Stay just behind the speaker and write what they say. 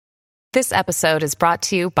This episode is brought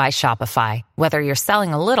to you by Shopify. Whether you're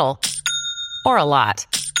selling a little or a lot,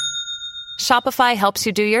 Shopify helps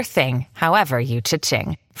you do your thing, however you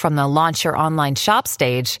cha-ching. From the launch your online shop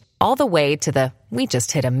stage, all the way to the we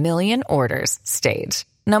just hit 1 million orders stage.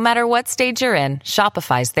 No matter what stage you're in,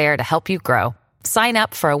 Shopify's there to help you grow. Sign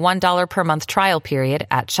up for a $1 per month trial period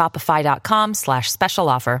at shopify.com/special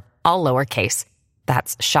offer, all lowercase.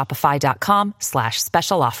 That's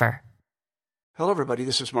shopify.com/special offer. Hello, everybody.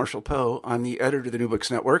 This is Marshall Poe. I'm the editor of the New Books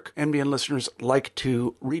Network. NBN listeners like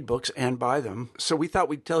to read books and buy them. So we thought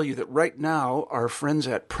we'd tell you that right now, our friends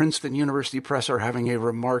at Princeton University Press are having a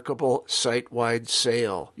remarkable site-wide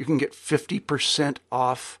sale. You can get 50%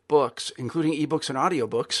 off books, including ebooks and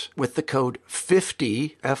audiobooks, with the code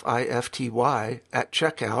 50, F-I-F-T-Y, at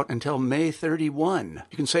checkout until May 31.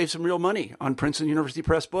 You can save some real money on Princeton University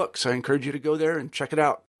Press books. I encourage you to go there and check it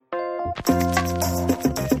out.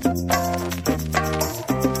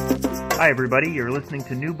 Hi, everybody. You're listening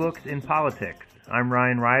to New Books in Politics. I'm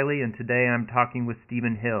Ryan Riley, and today I'm talking with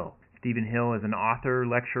Stephen Hill. Stephen Hill is an author,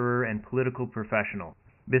 lecturer, and political professional.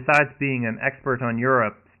 Besides being an expert on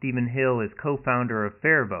Europe, Stephen Hill is co-founder of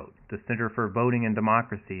FairVote, the Center for Voting and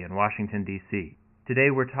Democracy in Washington, D.C.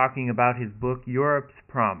 Today we're talking about his book, Europe's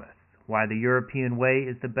Promise: Why the European Way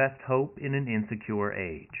is the Best Hope in an Insecure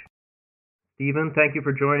Age. Stephen, thank you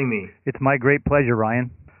for joining me. It's my great pleasure,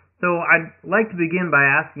 Ryan. So I'd like to begin by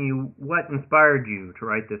asking you what inspired you to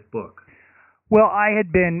write this book. Well, I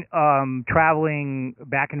had been traveling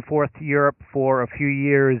back and forth to Europe for a few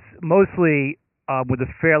years, mostly with a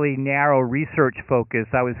fairly narrow research focus.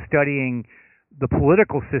 I was studying the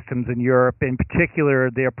political systems in Europe, in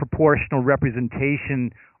particular their proportional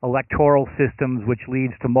representation electoral systems, which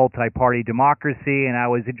leads to multi-party democracy, and I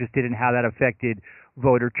was interested in how that affected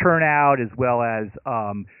voter turnout as well as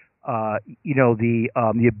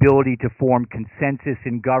the ability to form consensus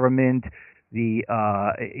in government,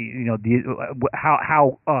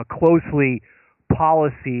 how closely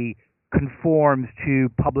policy conforms to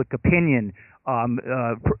public opinion.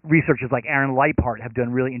 Researchers like Aaron Leipart have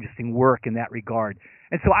done really interesting work in that regard.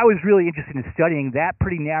 And so I was really interested in studying that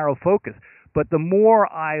pretty narrow focus. But the more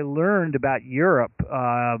I learned about Europe,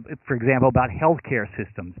 for example, about healthcare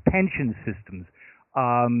systems, pension systems,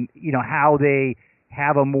 how they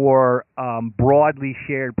have a more broadly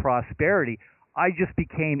shared prosperity, I just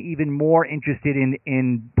became even more interested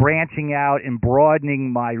in branching out and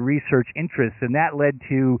broadening my research interests. And that led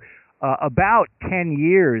to about 10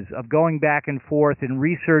 years of going back and forth and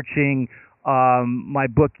researching my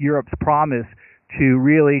book, Europe's Promise, to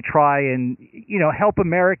really try and, help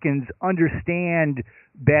Americans understand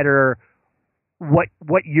better what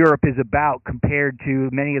Europe is about compared to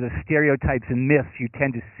many of the stereotypes and myths you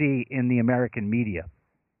tend to see in the American media.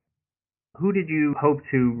 Who did you hope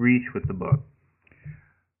to reach with the book?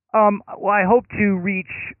 Well, I hope to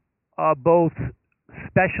reach both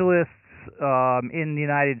specialists in the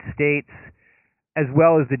United States as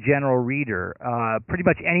well as the general reader. Pretty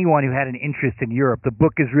much anyone who had an interest in Europe. The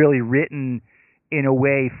book is really written in a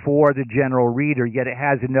way for the general reader, yet it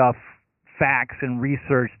has enough facts and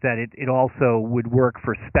research that it also would work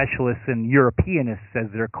for specialists and Europeanists, as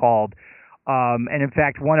they're called. And in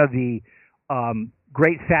fact, one of the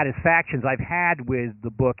great satisfactions I've had with the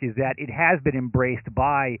book is that it has been embraced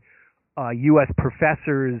by U.S.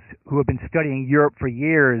 professors who have been studying Europe for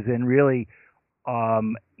years and really,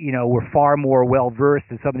 were far more well-versed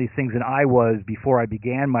in some of these things than I was before I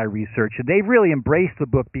began my research. And they've really embraced the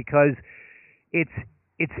book because each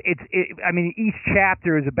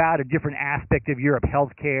chapter is about a different aspect of Europe: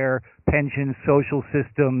 healthcare, pensions, social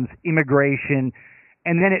systems, immigration,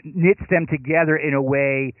 and then it knits them together in a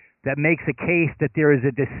way that makes a case that there is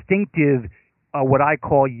a distinctive, what I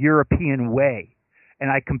call European way.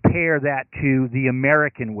 And I compare that to the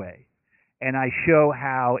American way. And I show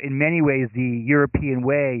how, in many ways, the European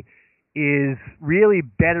way is really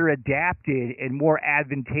better adapted and more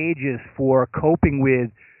advantageous for coping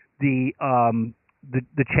with the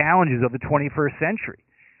challenges of the 21st century.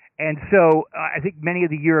 And so I think many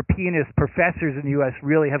of the Europeanist professors in the U.S.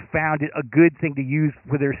 really have found it a good thing to use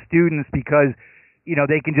for their students because,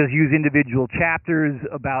 they can just use individual chapters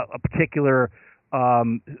about a particular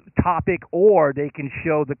topic, or they can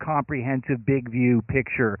show the comprehensive big view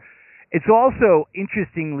picture. It's also,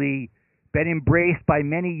 interestingly, been embraced by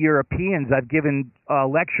many Europeans. I've given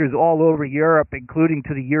lectures all over Europe, including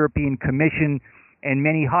to the European Commission and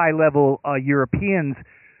many high-level Europeans,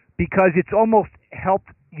 because it's almost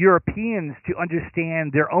helped Europeans to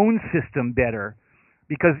understand their own system better.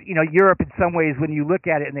 Because, Europe, in some ways, when you look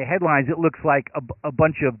at it in the headlines, it looks like a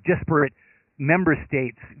bunch of disparate member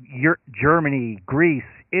states, Germany, Greece,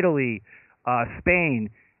 Italy, Spain.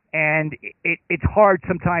 And it's hard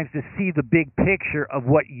sometimes to see the big picture of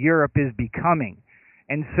what Europe is becoming.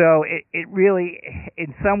 And so it really,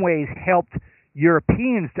 in some ways, helped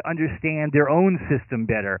Europeans to understand their own system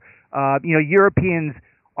better. Europeans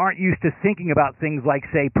aren't used to thinking about things like,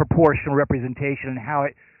 say, proportional representation and how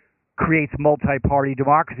it creates multi-party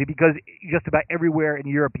democracy, because just about everywhere in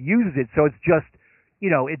Europe uses it. So it's just,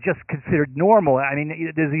 it's just considered normal. I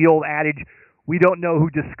mean, there's the old adage, we don't know who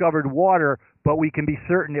discovered water, but we can be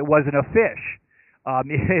certain it wasn't a fish.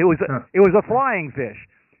 It was a flying fish.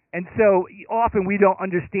 And so often we don't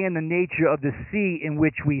understand the nature of the sea in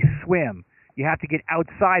which we swim. You have to get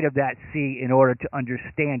outside of that sea in order to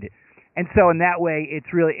understand it. And so in that way, it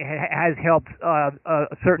has helped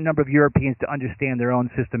a certain number of Europeans to understand their own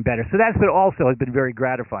system better. So that's what also has been very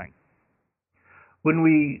gratifying. When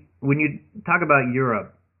you talk about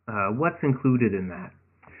Europe, what's included in that?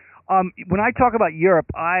 When I talk about Europe,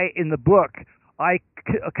 in the book, I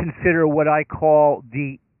consider what I call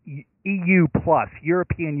the EU plus,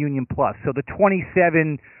 European Union plus. So the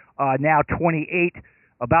 27, now 28,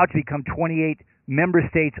 about to become 28 member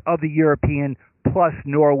states of the European plus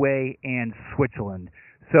Norway and Switzerland.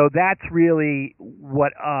 So that's really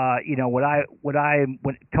what when I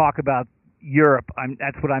talk about Europe,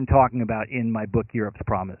 that's what I'm talking about in my book, Europe's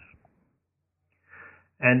Promise.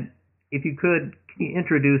 And if you could you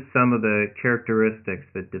introduce some of the characteristics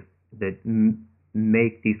that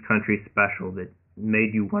make these countries special, that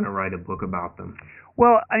made you want to write a book about them?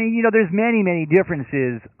 Well, I mean, there's many, many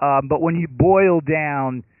differences, but when you boil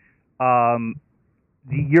down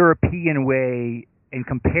the European way and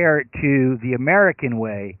compare it to the American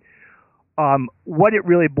way, what it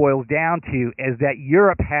really boils down to is that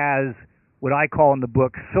Europe has what I call in the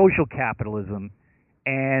book social capitalism,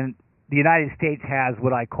 and the United States has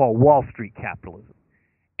what I call Wall Street capitalism.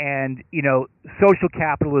 And, social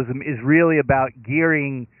capitalism is really about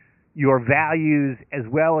gearing your values as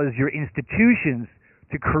well as your institutions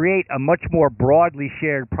to create a much more broadly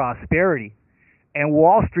shared prosperity. And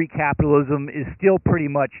Wall Street capitalism is still pretty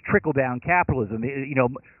much trickle-down capitalism.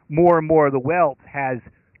 More and more of the wealth has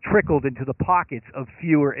trickled into the pockets of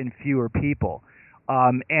fewer and fewer people. But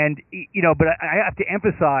I have to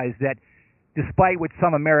emphasize that despite what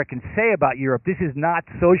some Americans say about Europe, this is not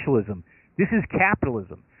socialism. This is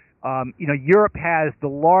capitalism. Europe has the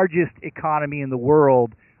largest economy in the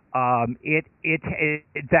world. In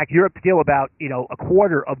fact, Europe's still about a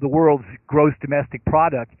quarter of the world's gross domestic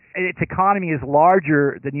product. Its economy is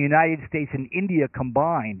larger than the United States and India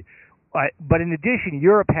combined. But in addition,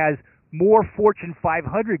 Europe has more Fortune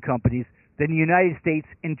 500 companies than the United States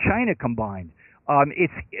and China combined.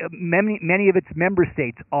 Many of its member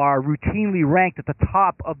states are routinely ranked at the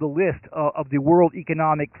top of the list of the World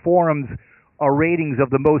Economic Forum's ratings of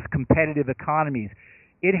the most competitive economies.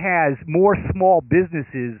 It has more small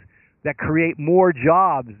businesses that create more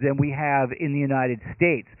jobs than we have in the United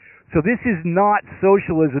States. So this is not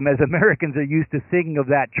socialism as Americans are used to thinking of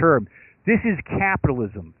that term. This is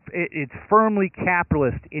capitalism. It's firmly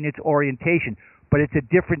capitalist in its orientation, but it's a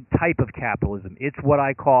different type of capitalism. It's what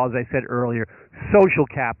I call, as I said earlier, social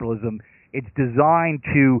capitalism. It's designed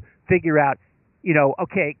to figure out,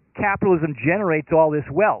 okay, capitalism generates all this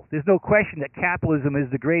wealth. There's no question that capitalism is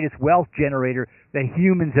the greatest wealth generator that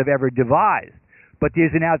humans have ever devised. But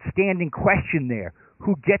there's an outstanding question there.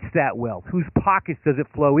 Who gets that wealth? Whose pockets does it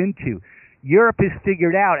flow into? Europe has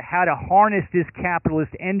figured out how to harness this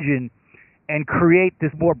capitalist engine and create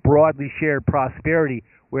this more broadly shared prosperity,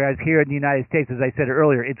 whereas here in the United States, as I said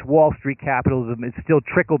earlier, it's Wall Street capitalism. It's still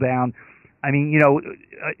trickle down. I mean,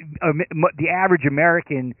 the average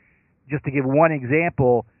American, just to give one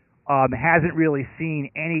example, hasn't really seen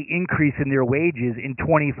any increase in their wages in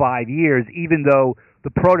 25 years, even though the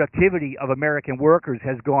productivity of American workers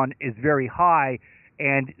is very high,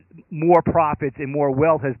 and more profits and more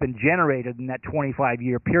wealth has been generated in that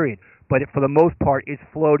 25-year period. But for the most part, it's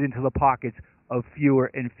flowed into the pockets of fewer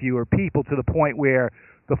and fewer people, to the point where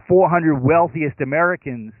the 400 wealthiest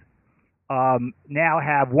Americans now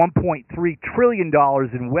have $1.3 trillion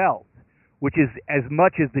in wealth, which is as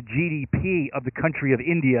much as the GDP of the country of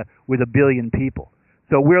India with 1 billion people.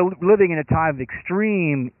 So we're living in a time of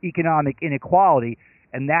extreme economic inequality,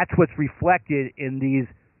 and that's what's reflected in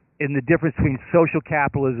the difference between social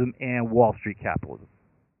capitalism and Wall Street capitalism.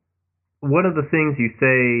 One of the things you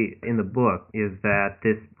say in the book is that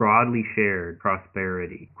this broadly shared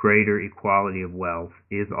prosperity, greater equality of wealth,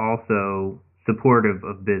 is also supportive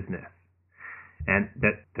of business. And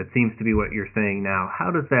that seems to be what you're saying now.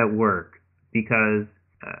 How does that work? Because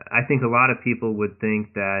I think a lot of people would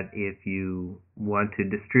think that if you want to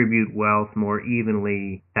distribute wealth more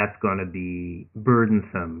evenly, that's going to be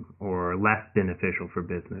burdensome or less beneficial for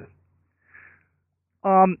business.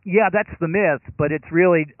 Yeah, that's the myth, but it's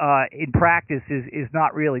really, in practice, is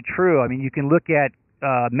not really true. I mean, you can look at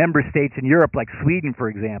member states in Europe, like Sweden, for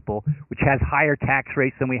example, which has higher tax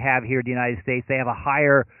rates than we have here in the United States. They have a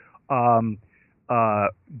higher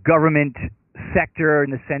government sector,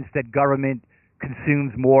 in the sense that government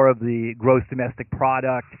consumes more of the gross domestic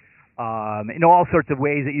product. In all sorts of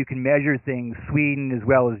ways that you can measure things, Sweden as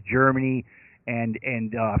well as Germany and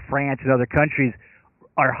France and other countries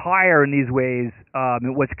are higher in these ways,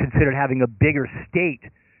 in what's considered having a bigger state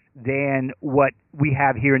than what we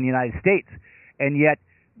have here in the United States. And yet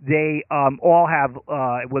they all have,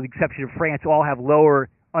 with the exception of France, all have lower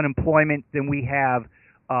unemployment than we have.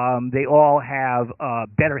 They all have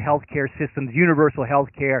better health care systems, universal health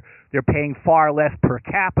care. They're paying far less per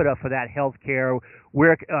capita for that health care,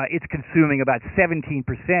 where it's consuming about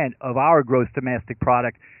 17% of our gross domestic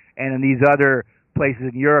product. And in these other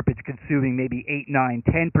places in Europe, it's consuming maybe 8, 9,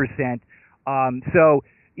 10%. So,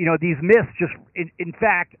 these myths just, in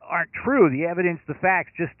fact, aren't true. The evidence, the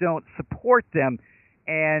facts just don't support them.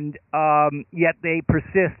 And yet they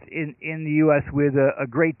persist in the U.S. with a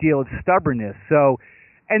great deal of stubbornness. So,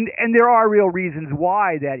 and there are real reasons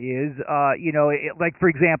why that is. Like, for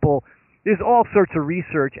example, there's all sorts of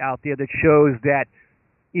research out there that shows that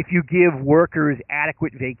if you give workers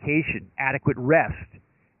adequate vacation, adequate rest,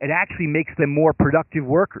 it actually makes them more productive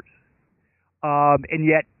workers. And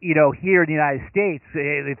yet, here in the United States,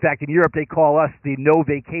 in fact, in Europe, they call us the no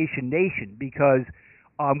vacation nation, because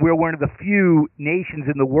we're one of the few nations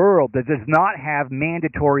in the world that does not have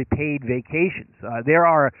mandatory paid vacations. There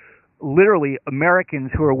are literally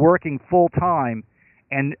Americans who are working full time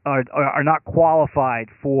and are not qualified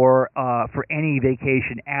for any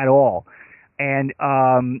vacation at all. And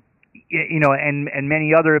and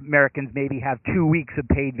many other Americans maybe have 2 weeks of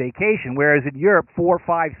paid vacation, whereas in Europe, 4,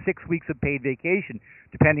 5, 6 weeks of paid vacation,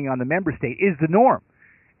 depending on the member state, is the norm.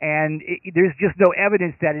 And there's just no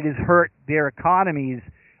evidence that it has hurt their economies.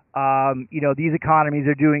 These economies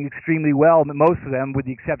are doing extremely well, most of them, with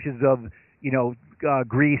the exceptions of,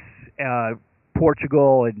 Greece,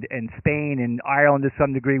 Portugal, and Spain, and Ireland to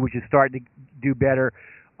some degree, which is starting to do better.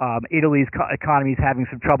 Italy's economy is having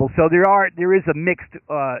some trouble. So there is a mixed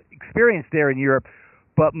experience there in Europe,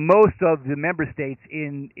 but most of the member states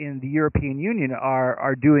in the European Union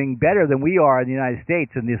are doing better than we are in the United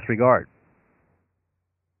States in this regard.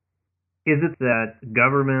 Is it that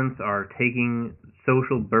governments are taking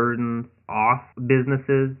social burdens off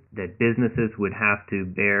businesses that businesses would have to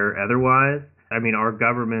bear otherwise? I mean, are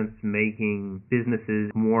governments making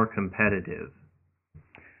businesses more competitive?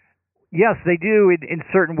 Yes, they do in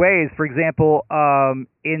certain ways. For example,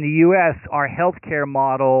 in the U.S., our healthcare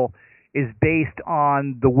model is based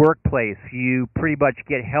on the workplace. You pretty much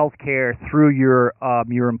get healthcare through your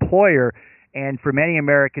employer, and for many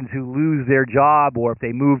Americans who lose their job, or if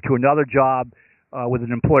they move to another job with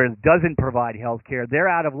an employer that doesn't provide healthcare, they're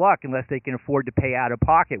out of luck unless they can afford to pay out of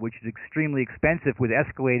pocket, which is extremely expensive with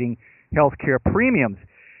escalating healthcare premiums.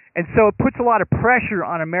 And so it puts a lot of pressure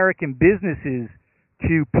on American businesses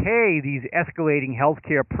to pay these escalating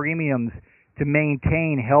healthcare premiums to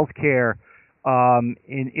maintain healthcare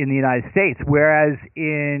in the United States, whereas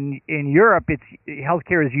in Europe,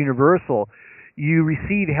 healthcare is universal. You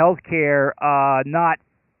receive healthcare not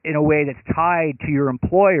in a way that's tied to your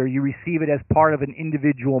employer. You receive it as part of an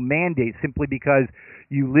individual mandate, simply because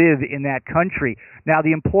you live in that country. Now,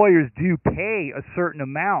 the employers do pay a certain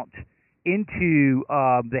amount into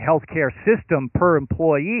the healthcare system per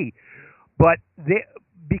employee, but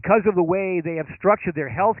because of the way they have structured their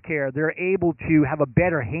health care, they're able to have a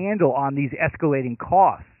better handle on these escalating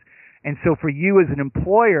costs. And so for you as an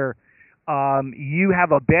employer, you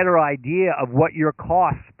have a better idea of what your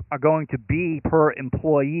costs are going to be per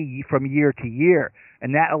employee from year to year.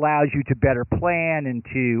 And that allows you to better plan and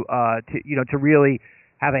to really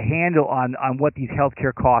have a handle on what these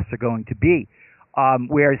healthcare costs are going to be.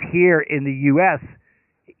 Whereas here in the U.S.,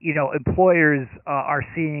 employers are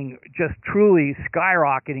seeing just truly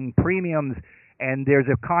skyrocketing premiums, and there's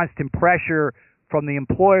a constant pressure from the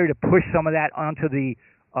employer to push some of that onto the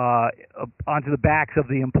backs of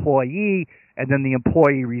the employee, and then the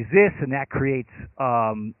employee resists, and that creates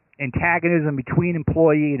antagonism between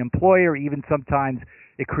employee and employer. Even sometimes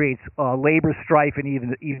it creates labor strife and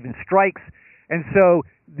even strikes. And so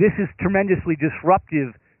this is tremendously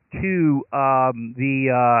disruptive to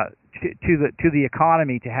the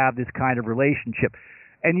economy to have this kind of relationship.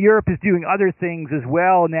 And Europe is doing other things as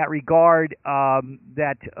well in that regard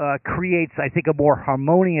that creates, I think, a more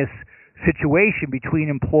harmonious situation between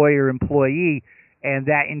employer-employee, and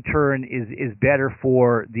that in turn is better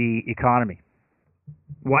for the economy.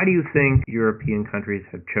 Why do you think European countries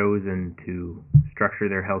have chosen to structure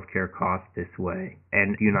their healthcare costs this way,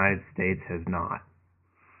 and the United States has not?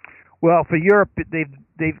 Well, for Europe, they've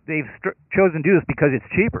chosen to do this because it's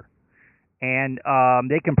cheaper, and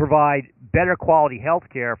they can provide better quality health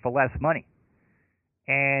care for less money.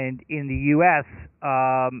 And in the U.S.,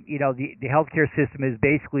 the healthcare system is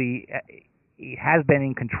basically has been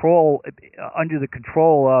in control under the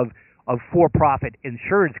control of for-profit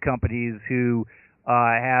insurance companies who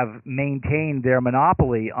have maintained their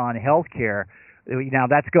monopoly on healthcare. Now,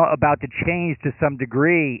 that's about to change to some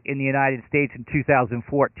degree in the United States in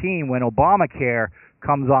 2014 when Obamacare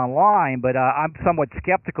comes online, but I'm somewhat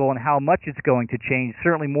skeptical on how much it's going to change.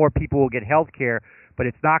 Certainly more people will get health care, but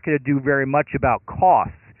it's not going to do very much about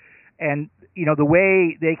costs. And, the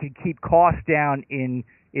way they can keep costs down in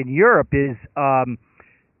Europe is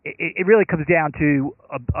it really comes down to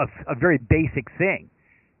a very basic thing.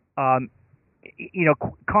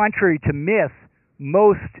 Contrary to myth,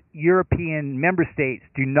 most European member states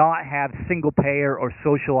do not have single-payer or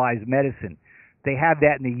socialized medicine. They have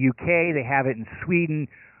that in the UK, they have it in Sweden,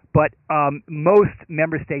 but most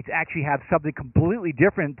member states actually have something completely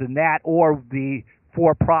different than that, or the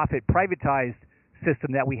for-profit privatized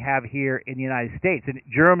system that we have here in the United States. And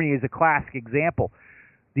Germany is a classic example.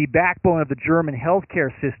 The backbone of the German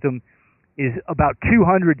healthcare system is about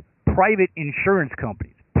 200 private insurance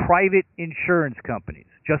companies,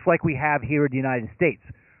 just like we have here in the United States.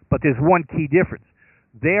 But there's one key difference.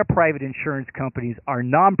 Their private insurance companies are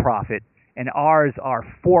nonprofit, and ours are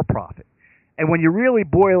for-profit. And when you really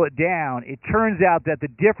boil it down, it turns out that the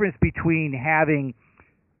difference between having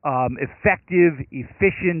effective,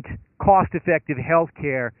 efficient, cost-effective health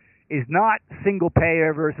care is not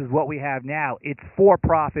single-payer versus what we have now. It's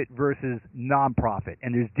for-profit versus non-profit,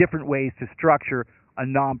 and there's different ways to structure a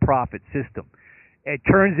non-profit system. It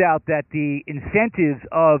turns out that the incentives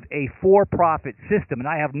of a for-profit system, and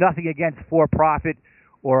I have nothing against for-profit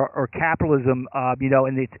or capitalism,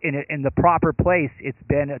 in the proper place, it's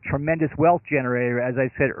been a tremendous wealth generator, as I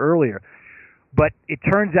said earlier. But it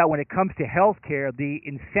turns out when it comes to healthcare, the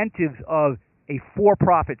incentives of a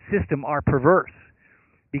for-profit system are perverse,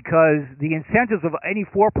 because the incentives of any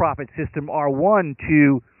for-profit system are, one,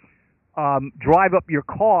 to drive up your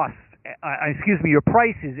costs, your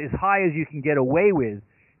prices as high as you can get away with,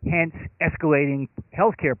 hence escalating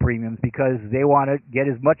healthcare premiums, because they want to get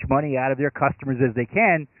as much money out of their customers as they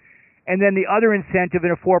can. And then the other incentive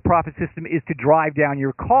in a for-profit system is to drive down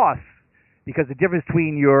your costs, because the difference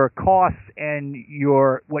between your costs and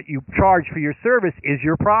what you charge for your service is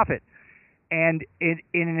your profit. And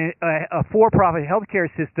in a for-profit healthcare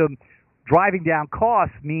system, driving down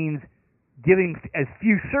costs means giving as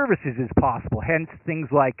few services as possible, hence things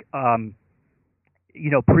like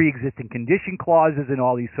pre-existing condition clauses and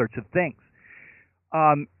all these sorts of things.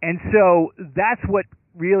 And so that's what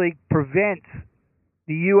really prevents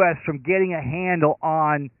the U.S. from getting a handle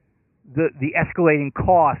on the escalating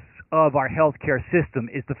costs of our healthcare system,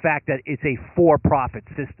 is the fact that it's a for-profit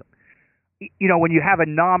system. When you have a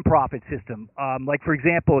non-profit system, like, for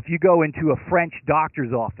example, if you go into a French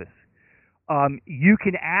doctor's office, you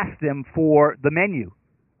can ask them for the menu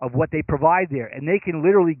of what they provide there, and they can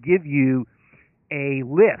literally give you a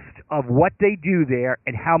list of what they do there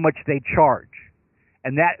and how much they charge.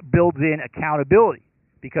 And that builds in accountability,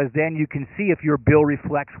 because then you can see if your bill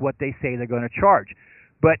reflects what they say they're going to charge.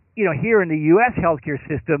 But, here in the U.S. healthcare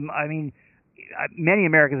system, many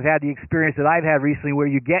Americans have had the experience that I've had recently, where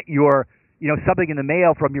you get your, something in the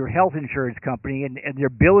mail from your health insurance company, and they're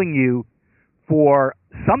billing you for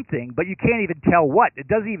something, but you can't even tell what. It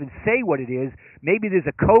doesn't even say what it is. Maybe there's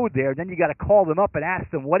a code there, then you got to call them up and ask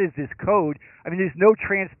them, what is this code? There's no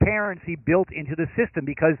transparency built into the system,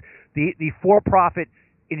 because the for-profit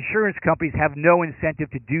insurance companies have no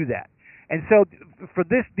incentive to do that. And so for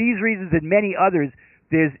these reasons and many others,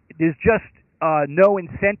 there's just no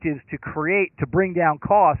incentives to bring down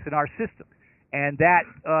costs in our system. And that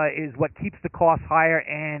is what keeps the costs higher.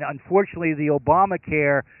 And unfortunately, the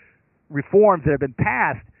Obamacare reforms that have been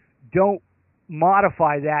passed don't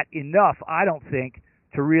modify that enough, I don't think,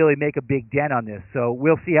 to really make a big dent on this. So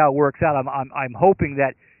we'll see how it works out. I'm hoping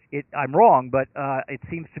that I'm wrong, but it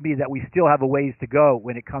seems to me that we still have a ways to go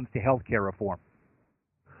when it comes to healthcare reform.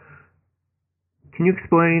 Can you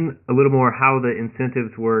explain a little more how the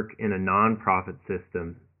incentives work in a nonprofit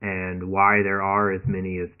system, and why there are as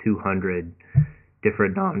many as 200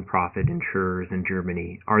 different nonprofit insurers in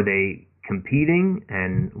Germany? Are they competing,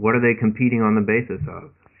 and what are they competing on the basis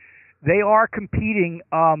of? They are competing,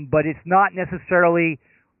 but it's not necessarily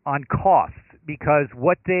on costs, because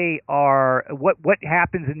what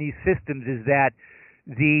happens in these systems is that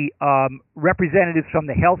the representatives from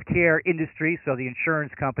the healthcare industry, so the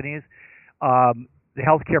insurance companies, the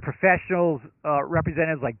healthcare professionals,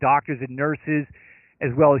 representatives like doctors and nurses, as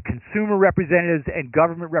well as consumer representatives and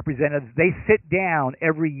government representatives, they sit down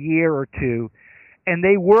every year or two and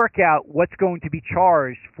they work out what's going to be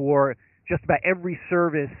charged for just about every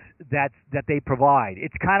service that they provide.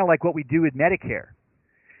 It's kind of like what we do with Medicare.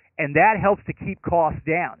 And that helps to keep costs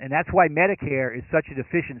down. And that's why Medicare is such an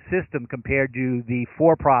efficient system compared to the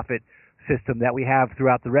for-profit system that we have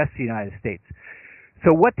throughout the rest of the United States.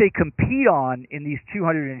 So what they compete on in these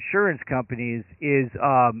 200 insurance companies is,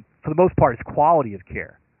 for the most part, is quality of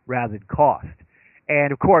care rather than cost.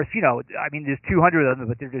 And of course, there's 200 of them,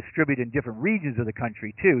 but they're distributed in different regions of the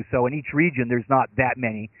country too. So in each region, there's not that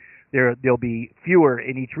many. There'll be fewer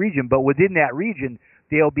in each region, but within that region,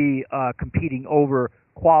 they'll be competing over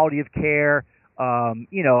quality of care, other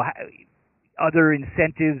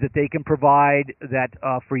incentives that they can provide that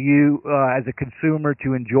for you as a consumer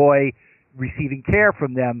to enjoy receiving care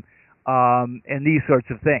from them, and these sorts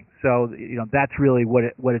of things. So that's really what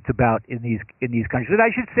it's about in these countries. And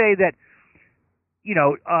I should say that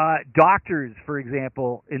doctors, for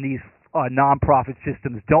example, in these nonprofit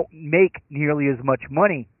systems don't make nearly as much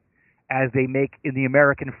money as they make in the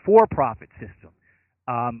American for-profit system.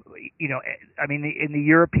 In the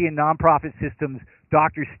European nonprofit systems,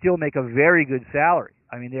 doctors still make a very good salary.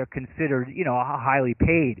 I mean, they're considered, highly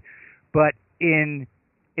paid. But in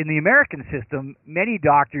the American system, many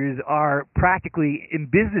doctors are practically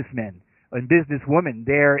businessmen and businesswomen.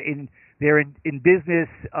 They're in business.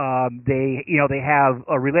 They have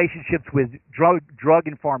relationships with drug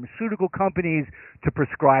and pharmaceutical companies to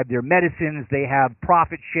prescribe their medicines. They have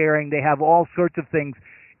profit sharing. They have all sorts of things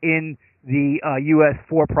in the U.S.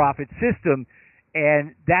 for-profit system,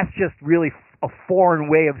 and that's just really a foreign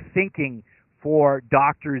way of thinking for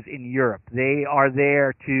doctors in Europe. They are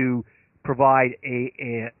there to provide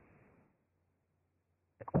a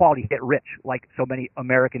quality get rich, like so many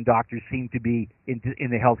American doctors seem to be in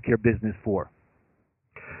the healthcare business for.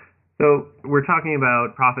 So we're talking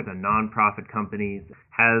about profit and non-profit companies.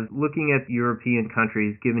 Has looking at European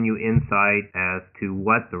countries given you insight as to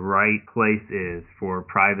what the right place is for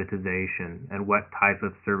privatization and what type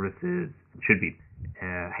of services should be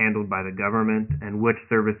handled by the government and which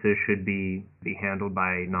services should be handled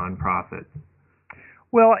by non-profits?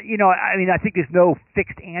 Well, I think there's no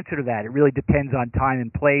fixed answer to that. It really depends on time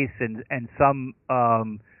and place, and some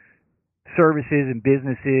services and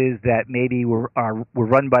businesses that maybe were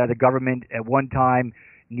run by the government at one time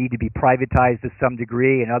need to be privatized to some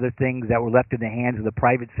degree, and other things that were left in the hands of the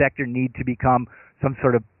private sector need to become some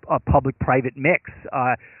sort of public-private mix.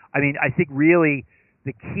 I think really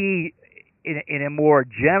the key in a more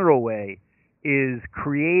general way is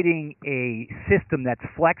creating a system that's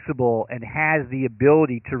flexible and has the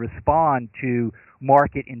ability to respond to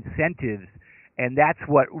market incentives. And that's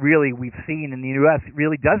what really we've seen in the U.S. It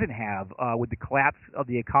really doesn't have with the collapse of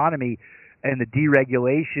the economy and the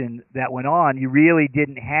deregulation that went on. You really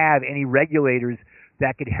didn't have any regulators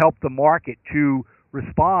that could help the market to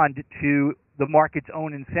respond to the market's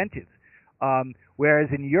own incentives.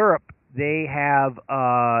 Whereas in Europe, they have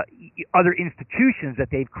other institutions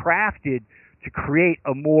that they've crafted to create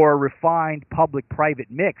a more refined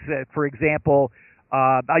public-private mix. For example,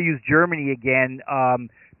 I'll use Germany again,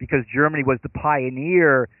 because Germany was the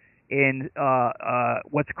pioneer in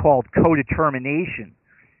what's called co-determination.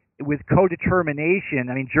 With co-determination,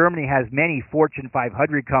 Germany has many Fortune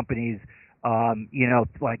 500 companies,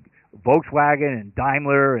 like Volkswagen and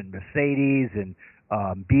Daimler and Mercedes and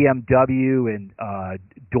BMW and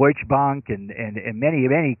Deutsche Bank and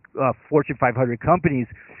many Fortune 500 companies.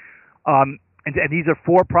 And these are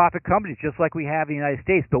for-profit companies, just like we have in the United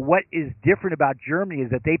States. But what is different about Germany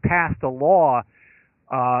is that they passed a law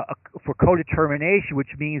for co-determination,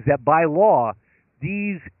 which means that by law,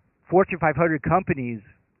 these Fortune 500 companies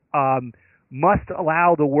must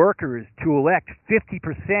allow the workers to elect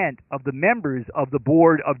 50% of the members of the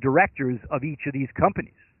board of directors of each of these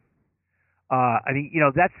companies.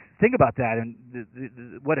 Think about that, and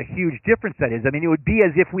what a huge difference that is. It would be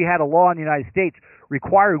as if we had a law in the United States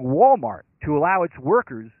requiring Walmart to allow its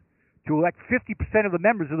workers to elect 50% of the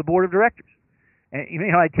members of the board of directors.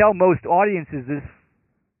 And I tell most audiences this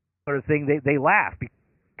sort of thing, they laugh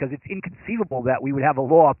because it's inconceivable that we would have a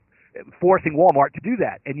law forcing Walmart to do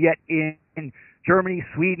that. And yet in Germany,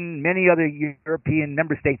 Sweden, many other European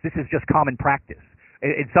member states, this is just common practice.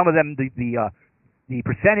 In some of them, the the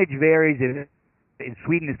percentage varies. In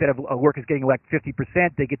Sweden, instead of workers getting elected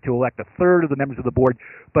 50%, they get to elect a third of the members of the board.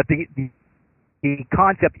 But the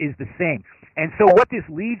concept is the same. And so what this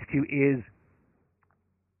leads to is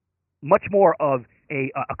much more of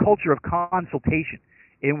a culture of consultation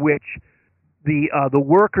in which the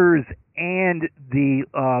workers and the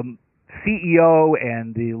CEO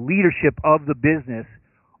and the leadership of the business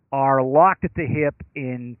are locked at the hip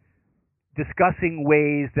in discussing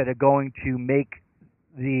ways that are going to make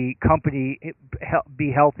the company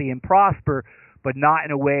be healthy and prosper, but not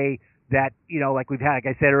in a way that, like like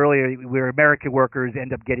I said earlier, where American workers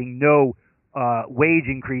end up getting no wage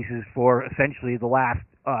increases for essentially the last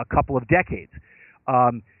couple of decades.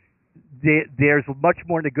 There's much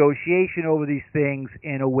more negotiation over these things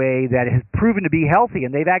in a way that has proven to be healthy,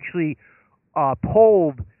 and they've actually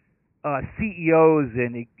polled CEOs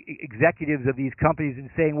and executives of these companies and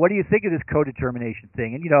saying, what do you think of this co-determination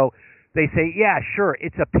thing? And, they say, yeah, sure,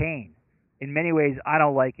 it's a pain. In many ways, I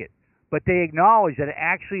don't like it. But they acknowledge that it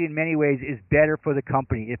actually, in many ways, is better for the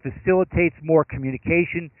company. It facilitates more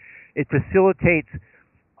communication. It facilitates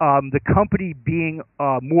the company being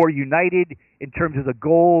more united in terms of the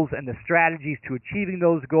goals and the strategies to achieving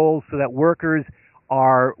those goals, so that workers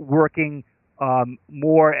are working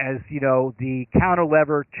more as the counter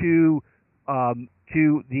lever to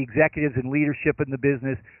the executives and leadership in the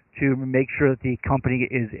business to make sure that the company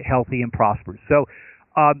is healthy and prosperous. So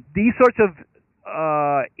these sorts of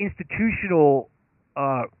institutional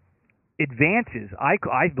advances,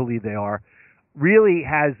 I believe they are, really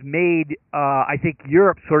has made, I think,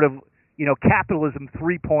 Europe sort of, capitalism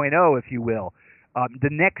 3.0, if you will, the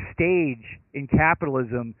next stage in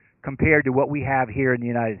capitalism compared to what we have here in the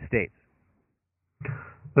United States.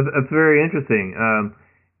 That's very interesting.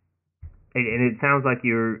 And it sounds like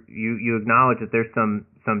you acknowledge that there's some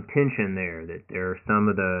tension there, that there are some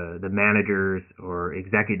of the managers or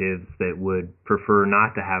executives that would prefer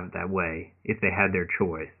not to have it that way if they had their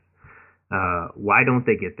choice. Why don't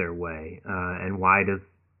they get their way, and why does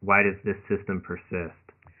this system persist?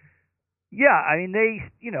 Yeah, I mean,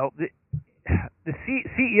 the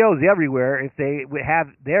CEOs everywhere, if they would have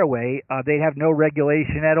their way, they'd have no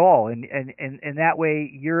regulation at all, and that way,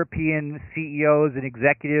 European CEOs and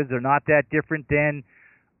executives are not that different than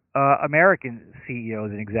American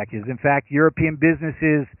CEOs and executives. In fact, European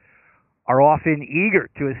businesses are often eager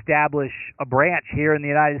to establish a branch here in the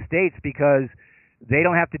United States because they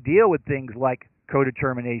don't have to deal with things like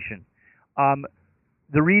co-determination.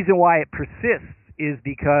 The reason why it persists is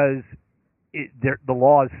because the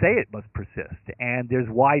laws say it must persist, and there's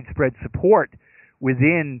widespread support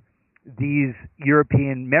within these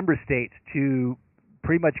European member states to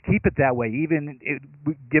pretty much keep it that way, even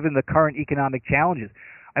given the current economic challenges.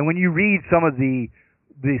 And when you read some of the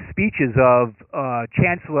speeches of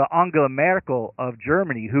Chancellor Angela Merkel of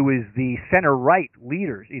Germany, who is the center-right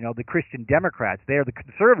leader, the Christian Democrats, they're the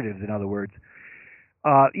conservatives, in other words,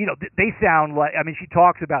 they sound like, she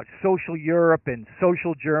talks about social Europe and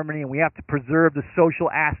social Germany, and we have to preserve the social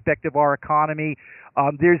aspect of our economy.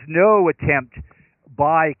 There's no attempt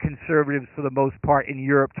by conservatives, for the most part, in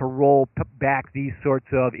Europe to roll back these sorts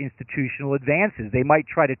of institutional advances. They might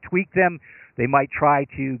try to tweak them. They might try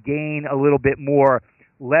to gain a little bit more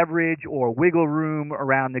leverage or wiggle room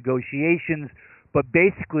around negotiations, but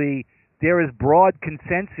basically there is broad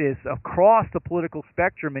consensus across the political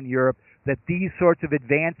spectrum in Europe that these sorts of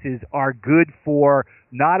advances are good for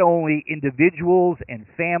not only individuals and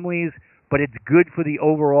families, but it's good for the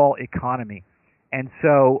overall economy. And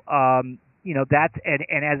so, that's,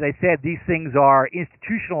 and as I said, these things are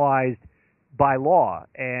institutionalized by law,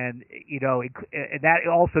 and and that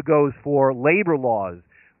also goes for labor laws.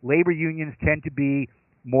 Labor unions tend to be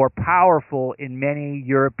more powerful in many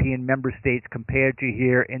European member states compared to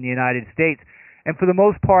here in the United States. And for the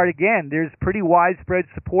most part, again, there's pretty widespread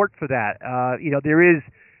support for that. There is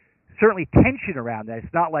certainly tension around that.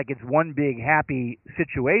 It's not like it's one big happy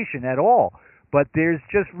situation at all, but there's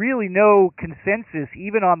just really no consensus,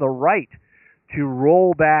 even on the right, to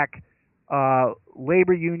roll back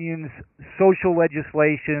labor unions, social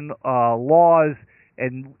legislation, laws,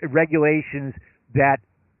 and regulations that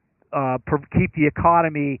keep the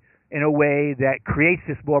economy in a way that creates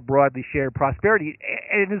this more broadly shared prosperity,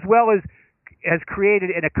 and as well as has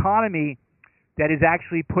created an economy that is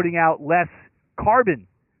actually putting out less carbon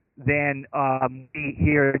than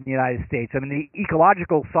here in the United States. The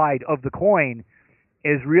ecological side of the coin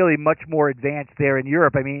is really much more advanced there in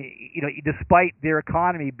Europe. Despite their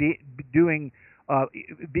economy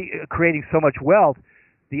creating so much wealth,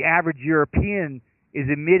 the average European is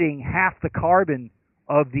emitting half the carbon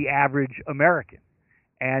of the average American.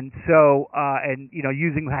 And so,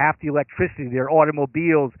 using half the electricity, their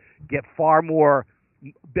automobiles get far more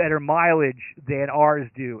better mileage than ours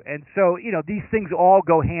do. And so, these things all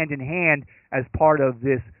go hand in hand as part of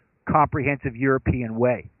this comprehensive European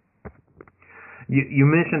way. You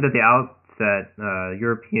mentioned at the outset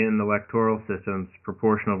European electoral systems,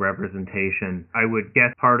 proportional representation. I would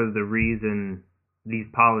guess part of the reason these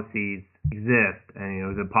policies exist,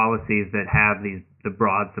 and the policies that have the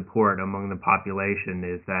broad support among the population,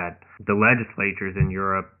 is that the legislatures in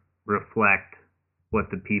Europe reflect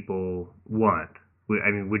what the people want.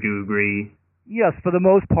 Would you agree? Yes, for the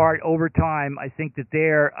most part, over time, I think that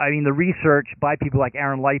the research by people like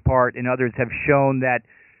Aaron Leipart and others have shown that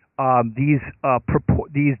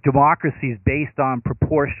these democracies based on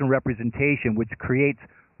proportional representation, which creates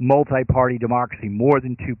multi-party democracy, more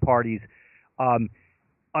than two parties,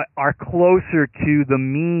 are closer to the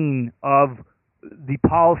mean of the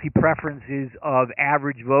policy preferences of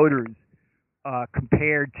average voters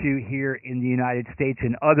compared to here in the United States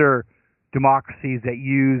and other democracies that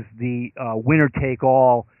use the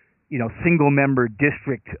winner-take-all, single-member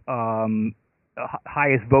district,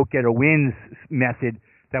 highest vote getter wins method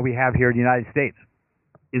that we have here in the United States.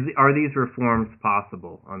 Are these reforms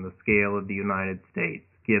possible on the scale of the United States,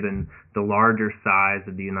 given the larger size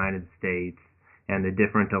of the United States and the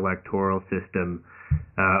different electoral system,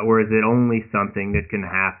 or is it only something that can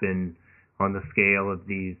happen on the scale of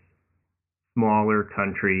these smaller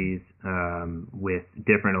countries with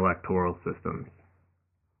different electoral systems?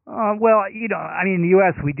 In the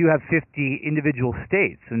U.S. we do have 50 individual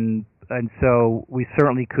states, and so we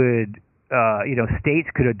certainly could, states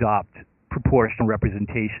could adopt proportional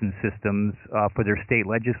representation systems for their state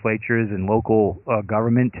legislatures and local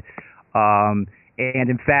government, and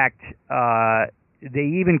in fact, they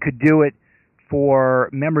even could do it for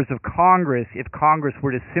members of Congress if Congress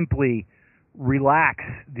were to simply relax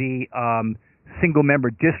the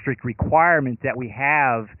single-member district requirement that we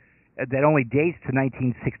have that only dates to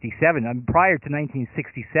 1967. Prior to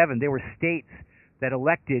 1967, there were states that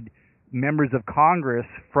elected members of Congress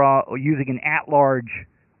using an at-large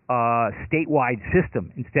statewide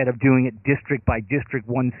system instead of doing it district by district,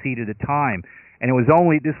 one seat at a time. And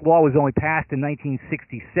this law was only passed in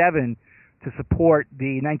 1967 to support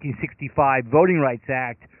the 1965 Voting Rights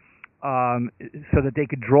Act, so that they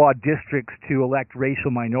could draw districts to elect racial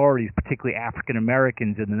minorities, particularly African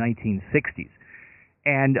Americans, in the 1960s,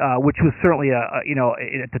 and which was certainly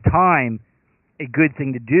at the time a good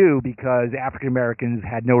thing to do because African Americans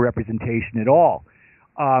had no representation at all.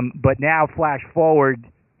 But now, flash forward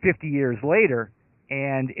 50 years later,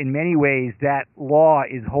 and in many ways that law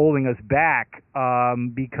is holding us back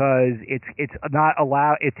because it's not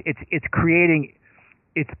allowed.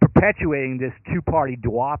 It's perpetuating this two-party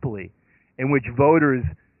duopoly in which voters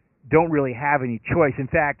don't really have any choice. In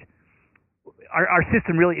fact, our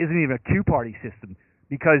system really isn't even a two-party system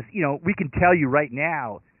because, we can tell you right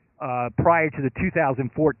now, prior to the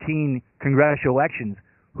 2014 congressional elections,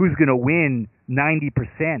 who's going to win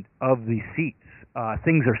 90% of the seats.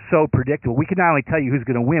 Things are so predictable. We can not only tell you who's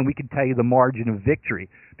going to win, we can tell you the margin of victory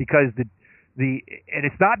because and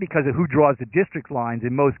it's not because of who draws the district lines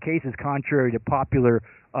in most cases, contrary to popular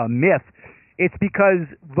myth. It's because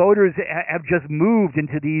voters have just moved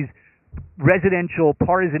into these residential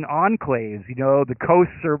partisan enclaves. The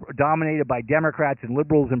coasts are dominated by Democrats and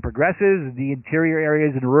liberals and progressives. The interior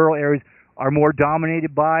areas and rural areas are more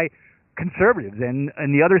dominated by conservatives. And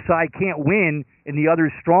the other side can't win in the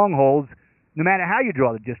other strongholds no matter how you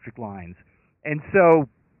draw the district lines. And so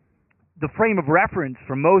the frame of reference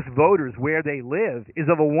for most voters where they live is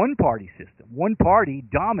of a one-party system. One party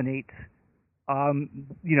dominates,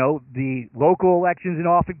 the local elections in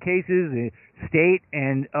often cases, the state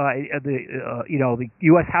and the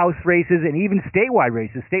U.S. House races, and even statewide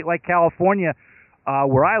races. State like California,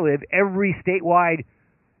 where I live, every statewide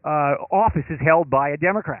office is held by a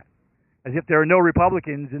Democrat, as if there are no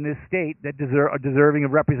Republicans in this state that are deserving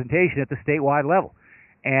of representation at the statewide level.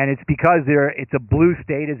 And it's because it's a blue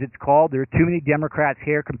state, as it's called. There are too many Democrats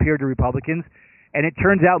here compared to Republicans. And it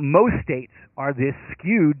turns out most states are this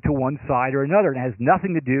skewed to one side or another. And it has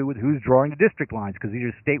nothing to do with who's drawing the district lines because these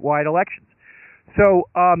are statewide elections. So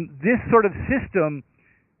this sort of system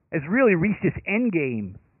has really reached its end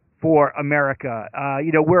game for America.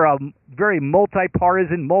 We're a very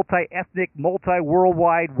multi-partisan, multi-ethnic,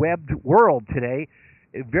 multi-worldwide webbed world today,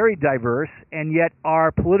 very diverse, and yet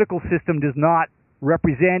our political system does not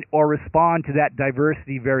represent or respond to that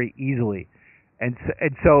diversity very easily. And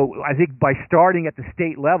so I think by starting at the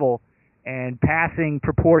state level and passing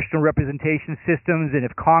proportional representation systems, and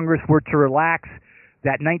if Congress were to relax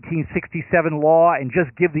that 1967 law and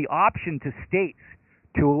just give the option to states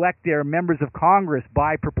to elect their members of Congress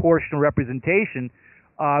by proportional representation,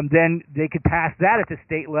 then they could pass that at the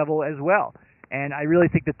state level as well. And I really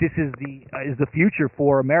think that this is the future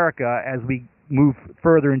for America as we move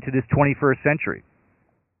further into this 21st century.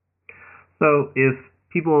 So if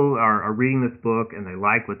people are reading this book and they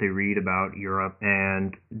like what they read about Europe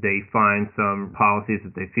and they find some policies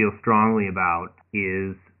that they feel strongly about,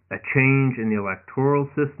 is a change in the electoral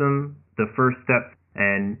system the first step?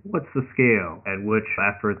 And what's the scale at which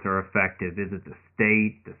efforts are effective? Is it the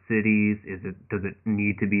state, the cities? Does it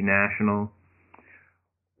need to be national?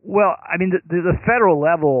 Well, I mean, the federal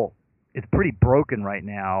level is pretty broken right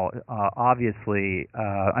now, obviously.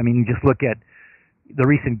 I mean, just look at the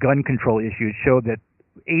recent gun control issue. It showed that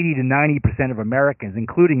 80 to 90% of Americans,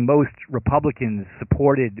 including most Republicans,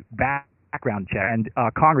 supported background check. And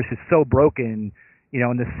Congress is so broken,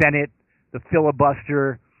 in the Senate, the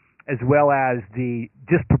filibuster, as well as the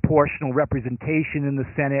disproportional representation in the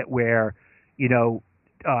Senate where,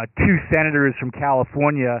 two senators from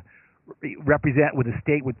California represent with a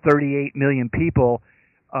state with 38 million people.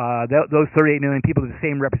 Those 38 million people are the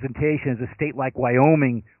same representation as a state like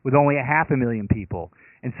Wyoming with only 500,000 people.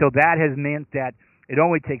 And so that has meant that it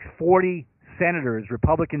only takes 40 senators,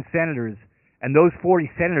 Republican senators, and those 40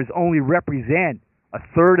 senators only represent a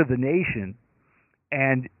third of the nation,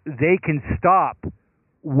 and they can stop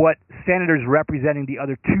what senators representing the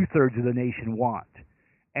other two-thirds of the nation want.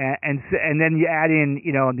 And then you add in,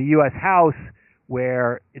 in the U.S. House,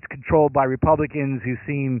 where it's controlled by Republicans who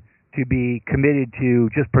seem to be committed to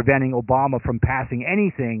just preventing Obama from passing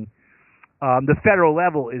anything, the federal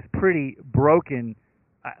level is pretty broken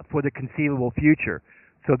for the conceivable future.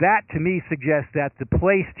 So that, to me, suggests that the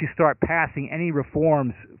place to start passing any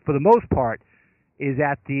reforms, for the most part, is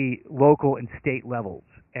at the local and state levels.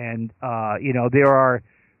 And, there are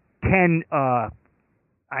 10,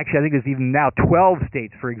 actually I think there's even now 12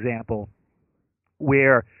 states, for example,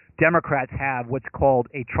 where Democrats have what's called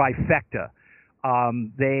a trifecta.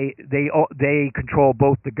 They control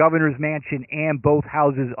both the governor's mansion and both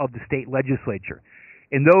houses of the state legislature.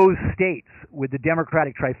 In those states with the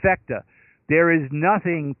Democratic trifecta, there is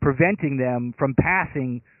nothing preventing them from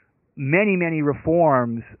passing many, many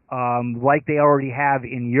reforms like they already have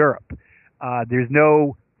in Europe. There's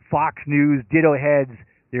no Fox News ditto heads.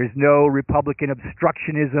 There's no Republican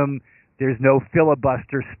obstructionism. There's no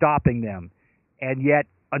filibuster stopping them. And yet,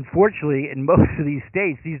 unfortunately, in most of these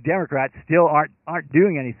states, these Democrats still aren't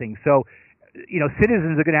doing anything. So,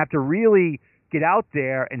 citizens are going to have to really get out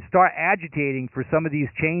there and start agitating for some of these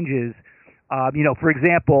changes. For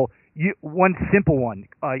example, one simple one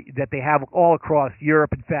that they have all across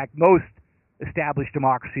Europe. In fact, most established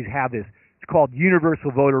democracies have this. It's called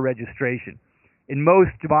universal voter registration. In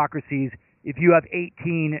most democracies, if you have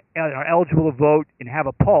 18 are eligible to vote and have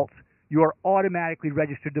a pulse, you are automatically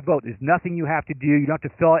registered to vote. There's nothing you have to do. You don't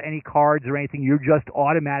have to fill out any cards or anything. You're just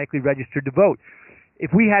automatically registered to vote.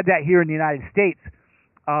 If we had that here in the United States,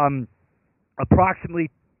 approximately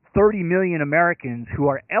 30 million Americans who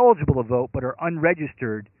are eligible to vote but are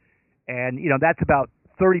unregistered, and that's about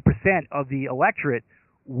 30% of the electorate,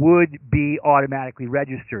 would be automatically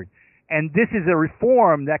registered. And this is a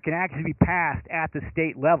reform that can actually be passed at the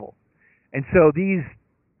state level. And so these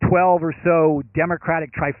 12 or so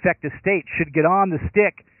Democratic trifecta states should get on the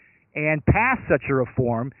stick and pass such a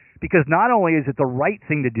reform, because not only is it the right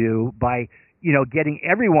thing to do by, getting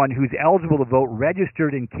everyone who's eligible to vote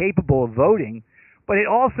registered and capable of voting, but it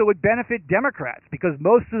also would benefit Democrats, because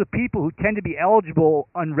most of the people who tend to be eligible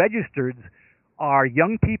unregistered are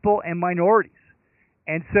young people and minorities.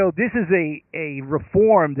 And so this is a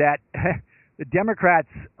reform that the Democrats,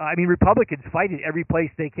 Republicans fight it every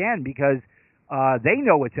place they can, because they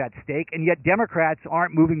know what's at stake, and yet Democrats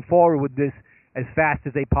aren't moving forward with this as fast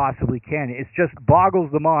as they possibly can. It just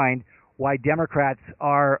boggles the mind why Democrats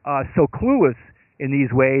are so clueless in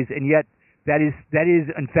these ways, and yet that is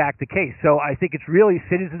in fact the case. So I think it's really,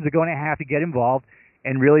 citizens are going to have to get involved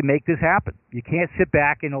and really make this happen. You can't sit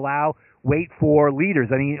back and wait for leaders.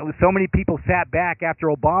 I mean, so many people sat back after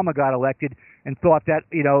Obama got elected and thought that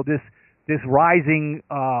this rising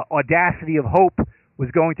audacity of hope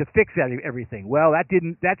was going to fix everything. Well,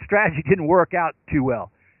 that strategy didn't work out too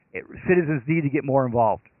well. Citizens need to get more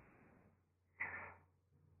involved.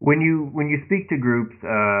 When you speak to groups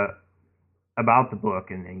about the book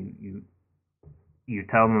and you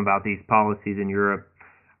tell them about these policies in Europe,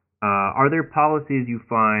 are there policies you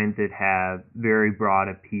find that have very broad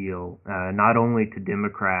appeal, not only to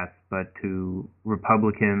Democrats but to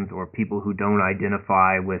Republicans or people who don't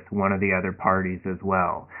identify with one of the other parties as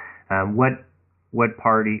well? What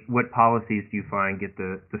policies do you find get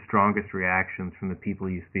the strongest reactions from the people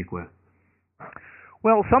you speak with?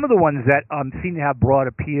 Well, some of the ones that seem to have broad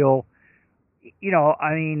appeal,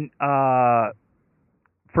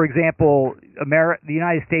 for example, the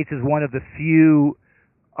United States is one of the few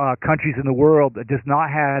countries in the world that does not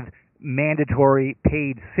have mandatory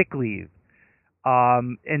paid sick leave.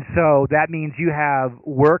 And so that means you have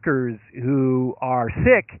workers who are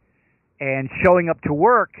sick and showing up to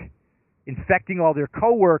work, infecting all their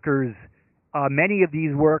coworkers. Many of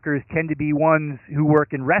these workers tend to be ones who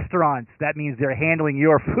work in restaurants. That means they're handling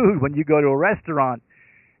your food when you go to a restaurant.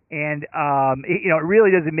 And, it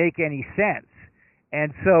really doesn't make any sense.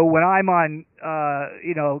 And so when I'm on,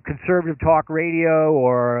 conservative talk radio,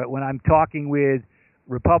 or when I'm talking with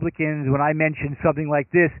Republicans, when I mention something like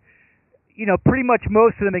this, pretty much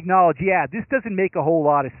most of them acknowledge, this doesn't make a whole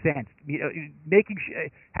lot of sense.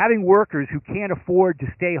 Having workers who can't afford to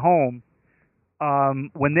stay home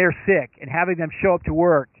when they're sick and having them show up to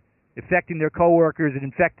work, infecting their coworkers and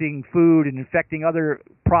infecting food and infecting other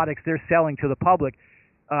products they're selling to the public.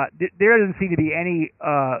 There doesn't seem to be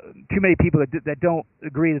too many people that don't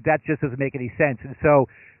agree that just doesn't make any sense. And so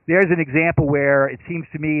there's an example where it seems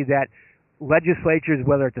to me that legislatures,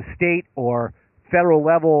 whether at the state or federal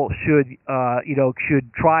level, should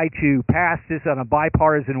try to pass this on a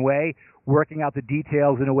bipartisan way, working out the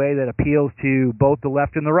details in a way that appeals to both the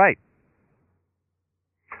left and the right.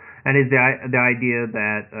 And is the idea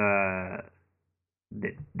that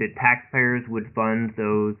that taxpayers would fund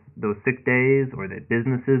those sick days, or that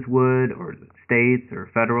businesses would, or states or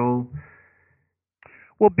federal?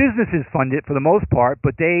 Well, businesses fund it for the most part,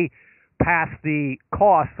 but they pass the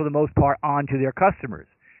cost for the most part on to their customers.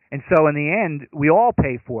 And so in the end, we all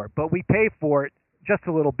pay for it, but we pay for it just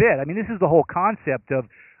a little bit. I mean, this is the whole concept of,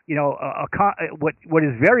 what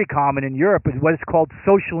is very common in Europe is what is called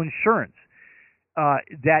social insurance.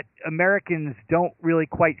 That Americans don't really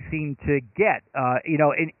quite seem to get.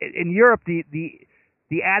 In Europe,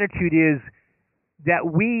 the attitude is that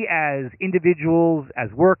we as individuals,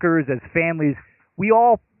 as workers, as families, we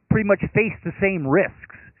all pretty much face the same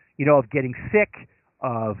risks, of getting sick,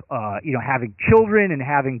 of having children and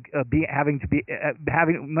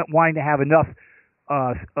wanting to have enough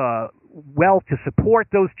wealth to support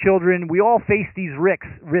those children. We all face these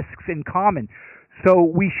risks in common. So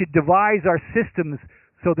we should devise our systems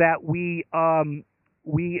so that we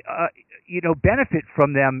benefit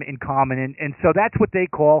from them in common. And so that's what they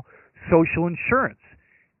call social insurance.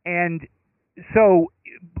 And so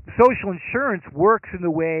social insurance works in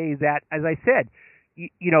the way that, as I said,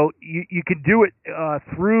 you can do it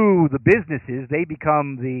through the businesses. They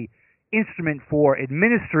become the instrument for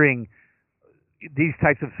administering these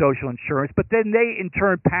types of social insurance, but then they in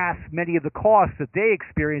turn pass many of the costs that they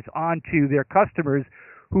experience onto their customers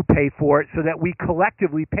who pay for it, so that we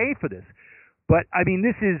collectively pay for this. But I mean,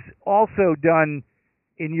 this is also done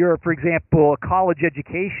in Europe. For example, a college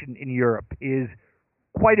education in Europe is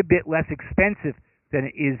quite a bit less expensive than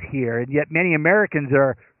it is here, and yet many Americans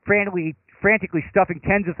are frantically stuffing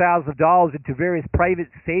tens of thousands of dollars into various private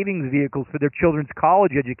savings vehicles for their children's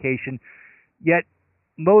college education, yet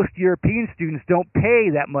most European students don't pay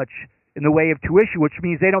that much in the way of tuition, which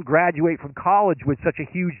means they don't graduate from college with such a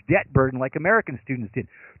huge debt burden like American students did.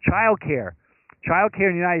 Childcare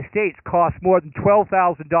in the United States costs more than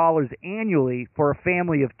 $12,000 annually for a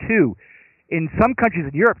family of two. In some countries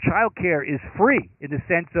in Europe, childcare is free in the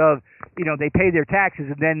sense of, they pay their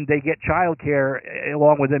taxes and then they get childcare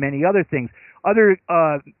along with many other things. Other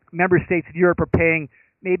member states in Europe are paying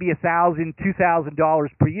maybe $1,000, $2,000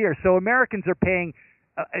 per year. So Americans are paying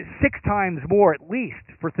 6 times more at least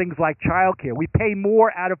for things like childcare. We pay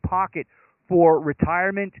more out of pocket for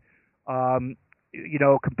retirement,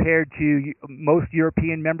 compared to most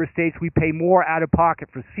European member states. We pay more out of pocket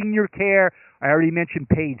for senior care. I already mentioned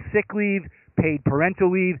paid sick leave, paid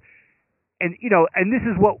parental leave, and this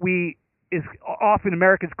is what is often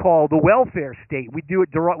Americans call the welfare state. We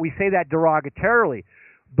say that derogatorily,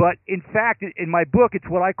 but in fact, in my book, it's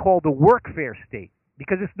what I call the workfare state,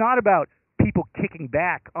 because it's not about people kicking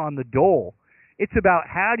back on the dole. It's about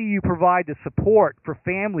how do you provide the support for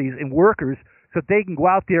families and workers so that they can go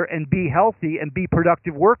out there and be healthy and be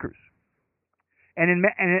productive workers. And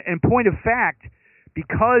in point of fact,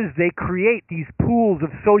 because they create these pools of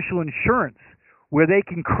social insurance where they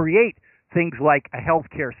can create things like a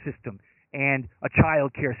healthcare system and a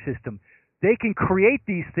child care system, they can create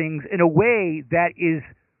these things in a way that is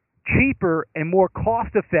cheaper and more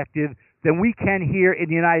cost effective than we can here in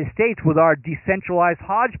the United States with our decentralized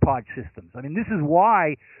hodgepodge systems. I mean, this is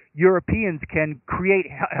why Europeans can create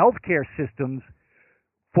healthcare systems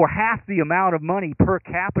for half the amount of money per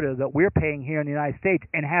capita that we're paying here in the United States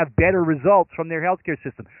and have better results from their healthcare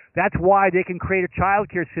system. That's why they can create a child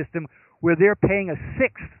care system where they're paying a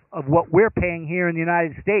sixth of what we're paying here in the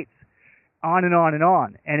United States, on and on and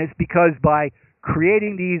on. And it's because by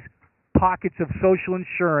creating these pockets of social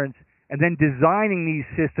insurance and then designing these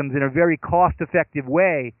systems in a very cost-effective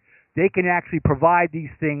way, they can actually provide these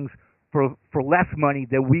things for less money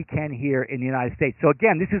than we can here in the United States. So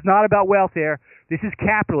again, this is not about welfare. This is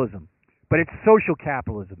capitalism, but it's social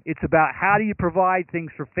capitalism. It's about how do you provide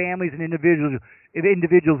things for families and individuals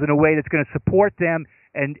in a way that's going to support them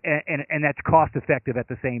and that's cost-effective at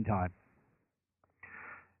the same time.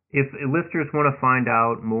 If listeners want to find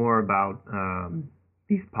out more about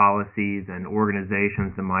these policies and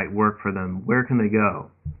organizations that might work for them, where can they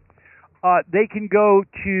go? They can go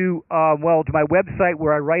to my website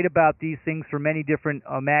where I write about these things for many different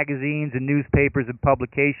magazines and newspapers and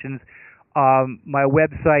publications. My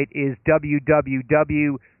website is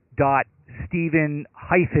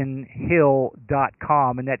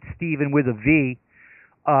www.stephen-hill.com, and that's Stephen with a V.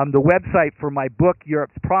 The website for my book,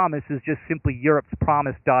 Europe's Promise, is just simply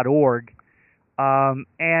europespromise.org.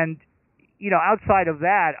 And, outside of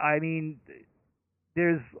that, I mean,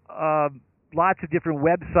 there's lots of different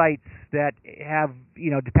websites that have,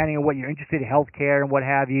 depending on what you're interested in, healthcare and what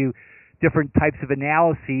have you, different types of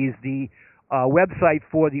analyses. The website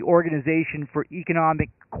for the Organization for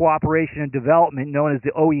Economic Cooperation and Development, known as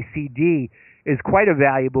the OECD, is quite a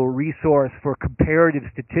valuable resource for comparative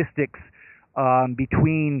statistics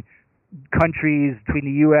between countries, between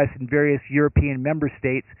the U.S. and various European member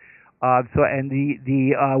states.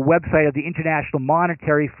 The website of the International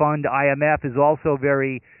Monetary Fund, IMF, is also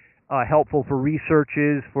very helpful for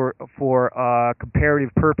researches, for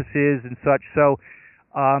comparative purposes and such. So,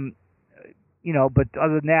 but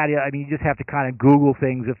other than that, I mean, you just have to kind of Google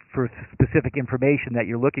things for specific information that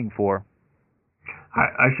you're looking for.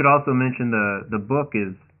 I should also mention the book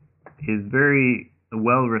is very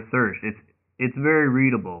well researched. It's very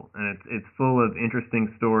readable, and it's full of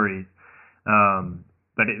interesting stories.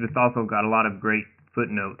 But it's also got a lot of great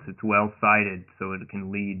footnotes. It's well cited, so it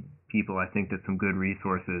can lead people, I think, to some good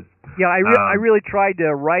resources. Yeah, I really tried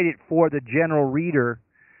to write it for the general reader,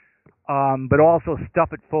 but also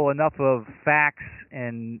stuff it full enough of facts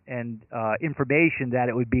and information that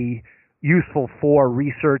it would be useful for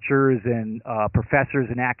researchers and professors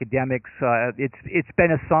and academics. It's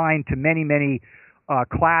been assigned to many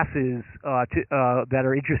classes that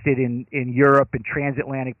are interested in Europe and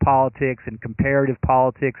transatlantic politics and comparative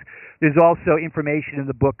politics. There's also information in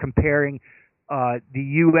the book comparing the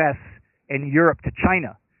U.S. and Europe to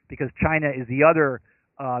China, because China is the other,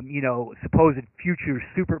 supposed future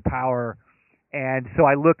superpower. And so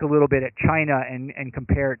I look a little bit at China and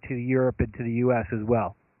compare it to Europe and to the U.S. as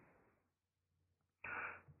well.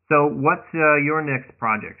 So what's your next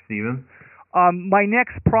project, Stephen? My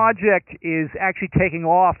next project is actually taking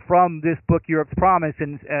off from this book, Europe's Promise,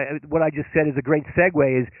 and what I just said is a great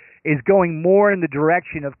segue, is going more in the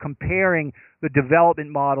direction of comparing the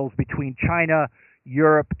development models between China,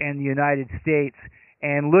 Europe, and the United States,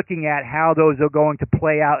 and looking at how those are going to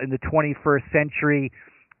play out in the 21st century,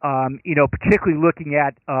 particularly looking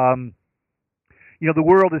at, the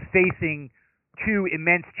world is facing two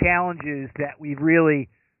immense challenges that we've really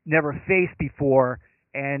never faced before.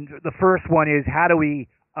 And the first one is, how do we,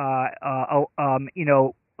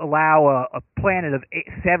 allow a planet of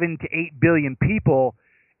 7 to 8 billion people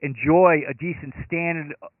enjoy a decent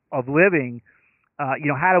standard of living?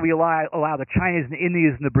 How do we allow the Chinese and the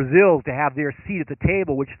Indians and the Brazils to have their seat at the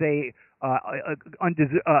table, which they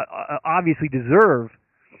obviously deserve?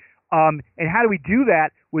 And how do we do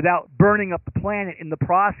that without burning up the planet in the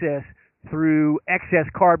process through excess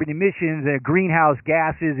carbon emissions and greenhouse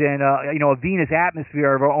gases and a Venus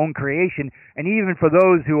atmosphere of our own creation? And even for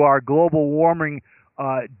those who are global warming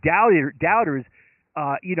doubters,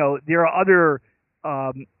 there are other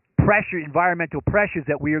environmental pressures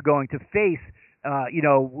that we are going to face,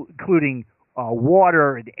 including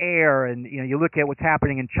water and air. And you look at what's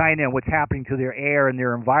happening in China and what's happening to their air and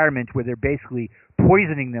their environment, where they're basically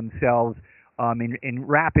poisoning themselves in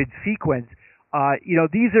rapid sequence.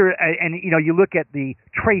 These are, and you look at the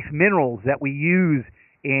trace minerals that we use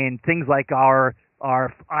in things like our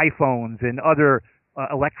iPhones and other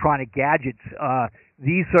electronic gadgets.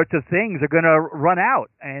 These sorts of things are going to run out,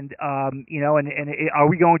 and are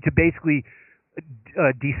we going to basically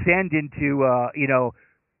descend into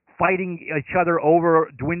fighting each other over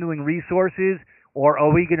dwindling resources, or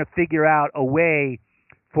are we going to figure out a way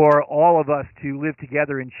for all of us to live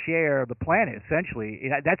together and share the planet, essentially?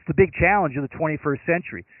 That's the big challenge of the 21st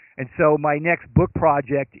century. And so my next book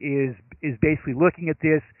project is basically looking at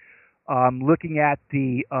this, looking at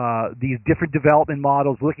these different development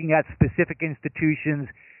models, looking at specific institutions,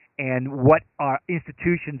 and what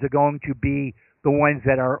institutions are going to be the ones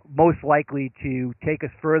that are most likely to take us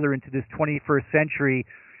further into this 21st century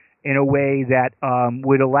in a way that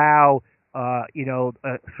would allow,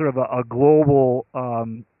 sort of a global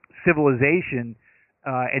civilization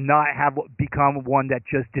and not have become one that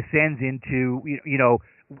just descends into,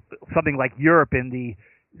 something like Europe in the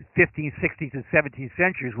 15th, 16th, and 17th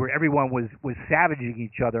centuries, where everyone was savaging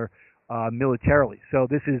each other militarily. So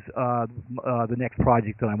this is the next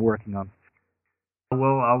project that I'm working on.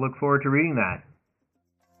 Well, I'll look forward to reading that.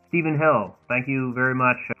 Stephen Hill, thank you very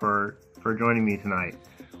much for joining me tonight.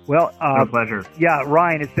 Well, no pleasure. Yeah,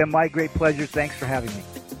 Ryan, it's been my great pleasure. Thanks for having me.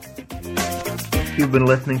 You've been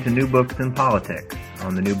listening to New Books in Politics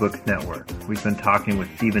on the New Books Network. We've been talking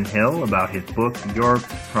with Stephen Hill about his book,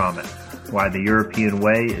 Europe's Promise, Why the European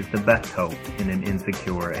Way is the Best Hope in an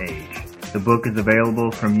Insecure Age. The book is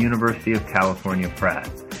available from University of California Press.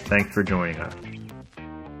 Thanks for joining us.